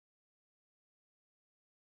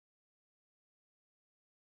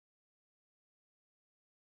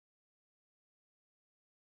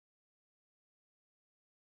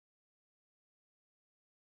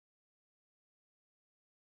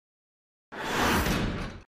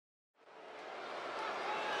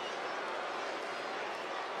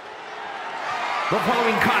The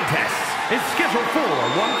following contest is scheduled for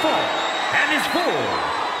one fall and is for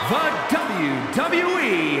the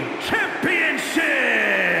WWE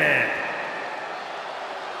Championship.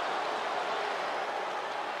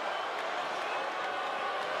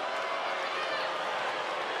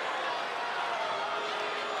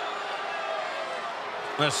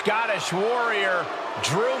 The Scottish Warrior,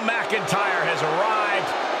 Drew McIntyre, has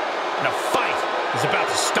arrived, and a fight is about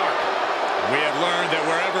to start. We have learned that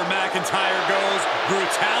wherever McIntyre goes,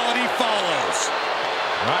 brutality follows.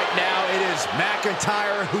 Right now, it is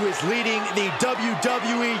McIntyre who is leading the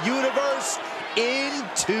WWE Universe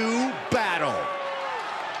into battle.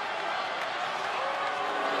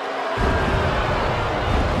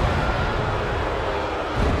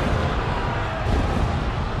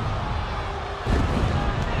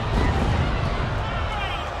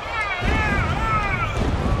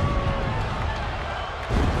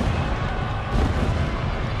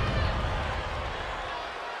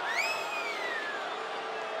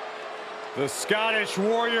 The Scottish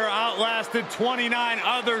Warrior outlasted 29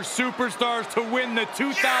 other superstars to win the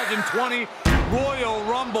 2020 Royal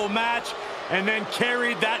Rumble match and then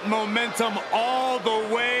carried that momentum all the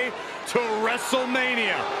way to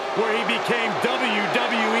WrestleMania, where he became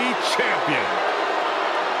WWE Champion.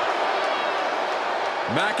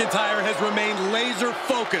 McIntyre has remained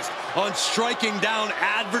laser-focused on striking down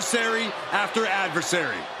adversary after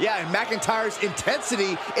adversary. Yeah, and McIntyre's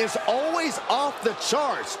intensity is always off the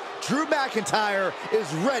charts. Drew McIntyre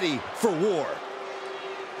is ready for war.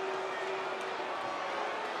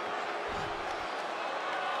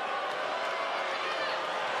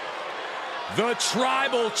 The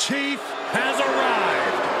Tribal Chief has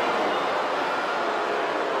arrived.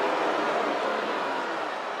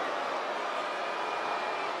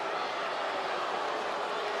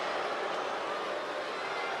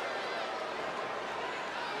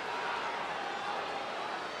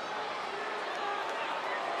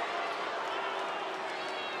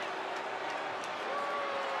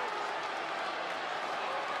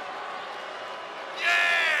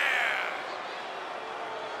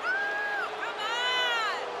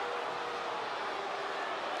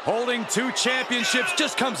 Holding two championships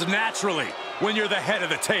just comes naturally when you're the head of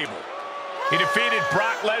the table. He defeated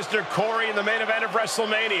Brock Lesnar, Corey, in the main event of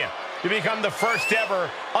WrestleMania to become the first ever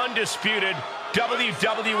undisputed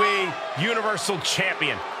WWE Universal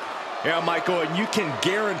Champion. Yeah, Michael, and you can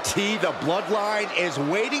guarantee the bloodline is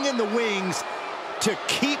waiting in the wings to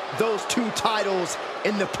keep those two titles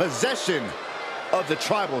in the possession of the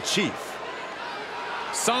Tribal Chief.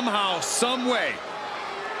 Somehow, some way,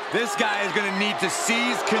 this guy is going to need to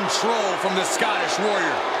seize control from the Scottish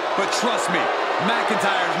Warrior. But trust me,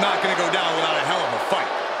 McIntyre's not going to go down without a hell of a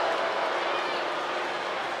fight.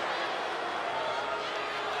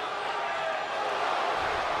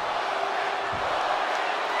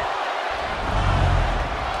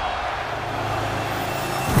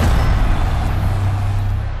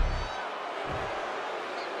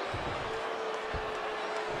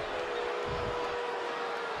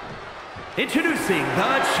 Introducing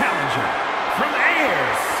the challenger from Ayr,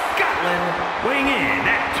 Scotland, weighing in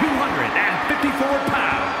at 254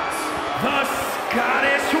 pounds, the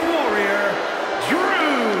Scottish Warrior,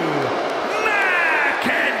 Drew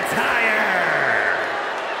McIntyre.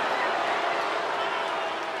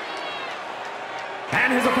 And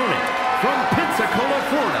his opponent from Pensacola,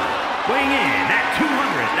 Florida, weighing in at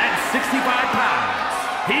 265 pounds,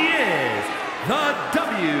 he is the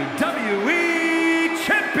WWE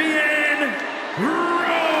Champion,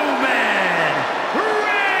 Roman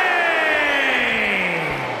Reigns!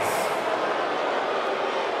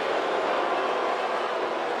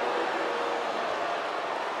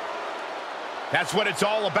 That's what it's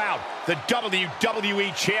all about, the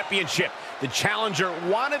WWE Championship. The challenger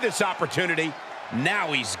wanted this opportunity.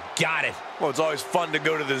 Now he's got it. Well, it's always fun to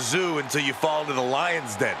go to the zoo until you fall into the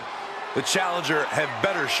lion's den. The challenger had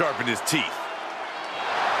better sharpen his teeth.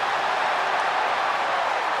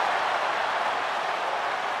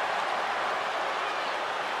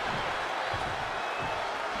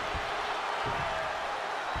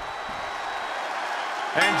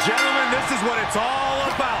 And gentlemen, this is what it's all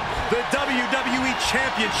about. The WWE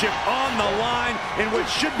Championship on the line in what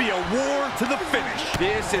should be a war to the finish.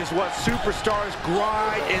 This is what superstars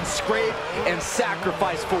grind and scrape and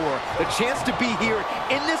sacrifice for. The chance to be here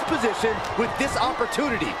in this position with this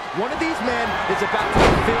opportunity. One of these men is about to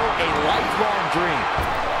fulfill a lifelong dream.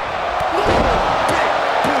 Big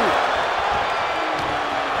boot.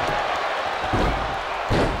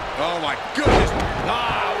 Oh my goodness.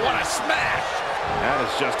 Ah, what a smash. That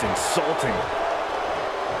is just insulting.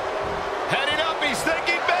 Heading up, he's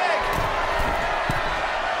thinking big.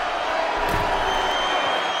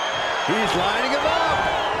 He's lining him up.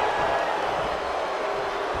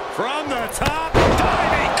 From the top,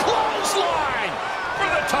 Diving clothesline for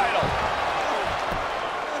the title.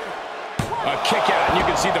 A kick out, and you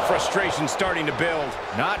can see the frustration starting to build.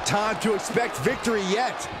 Not time to expect victory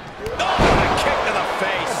yet. Oh, a kick to the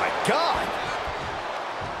face. Oh, my God.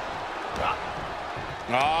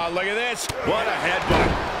 Oh, look at this. What a headbutt.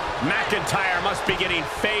 McIntyre must be getting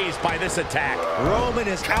phased by this attack. Roman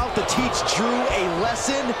is out to teach Drew a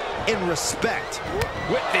lesson in respect.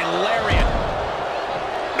 With the lariat.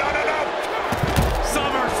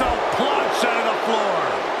 somersault plunge out of the floor.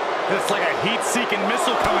 It's like a heat-seeking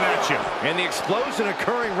missile coming at you. And the explosion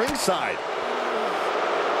occurring ringside.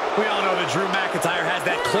 We all know that Drew McIntyre has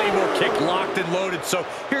that Claymore kick locked and loaded, so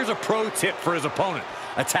here's a pro tip for his opponent.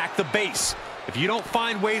 Attack the base. If you don't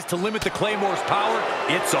find ways to limit the Claymore's power,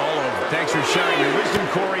 it's all over. Thanks for sharing your wisdom,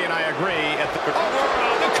 Corey, and I agree. The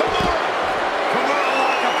Kimura! Kimura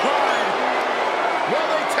lock applied. Will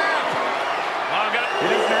they tap? He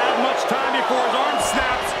doesn't have much time before his arm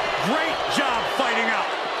snaps. Great job fighting out.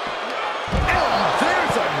 And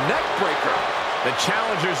there's a neck breaker. The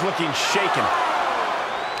challenger's looking shaken.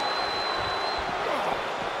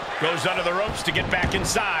 Goes under the ropes to get back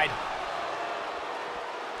inside.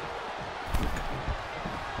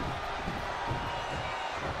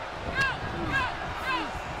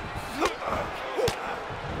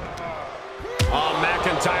 Oh,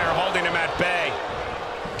 McIntyre holding him at bay.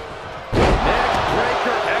 Neck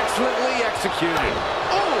breaker excellently executed.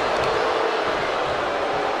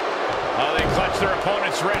 Oh, they clutch their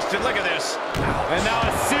opponent's wrist, and look at this. And now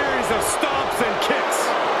a series of stomps and kicks.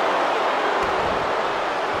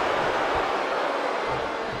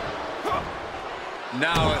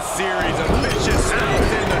 Now a series of vicious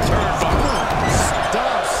stomps in the turnbuckle.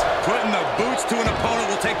 Stomps. Putting the boots to an opponent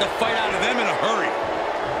will take the fight out of them in a hurry.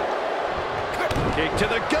 Kick to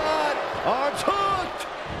the gut. Arms hooked.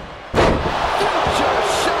 Future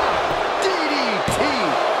shot. DDT.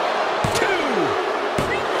 2.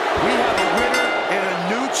 We have a winner and a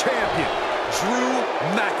new champion. Drew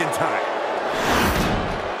McIntyre.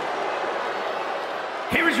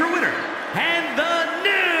 Here is your winner, and the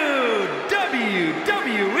new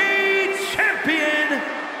WWE Champion,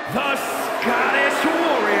 the Scottish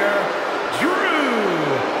Warrior, Drew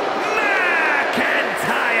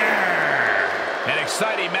McIntyre. An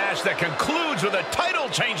exciting match that concludes with a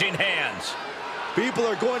title-changing hands. People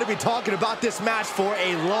are going to be talking about this match for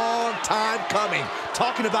a long time coming.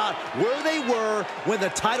 Talking about where they were when the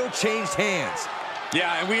title changed hands.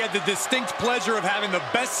 Yeah, and we had the distinct pleasure of having the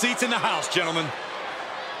best seats in the house, gentlemen.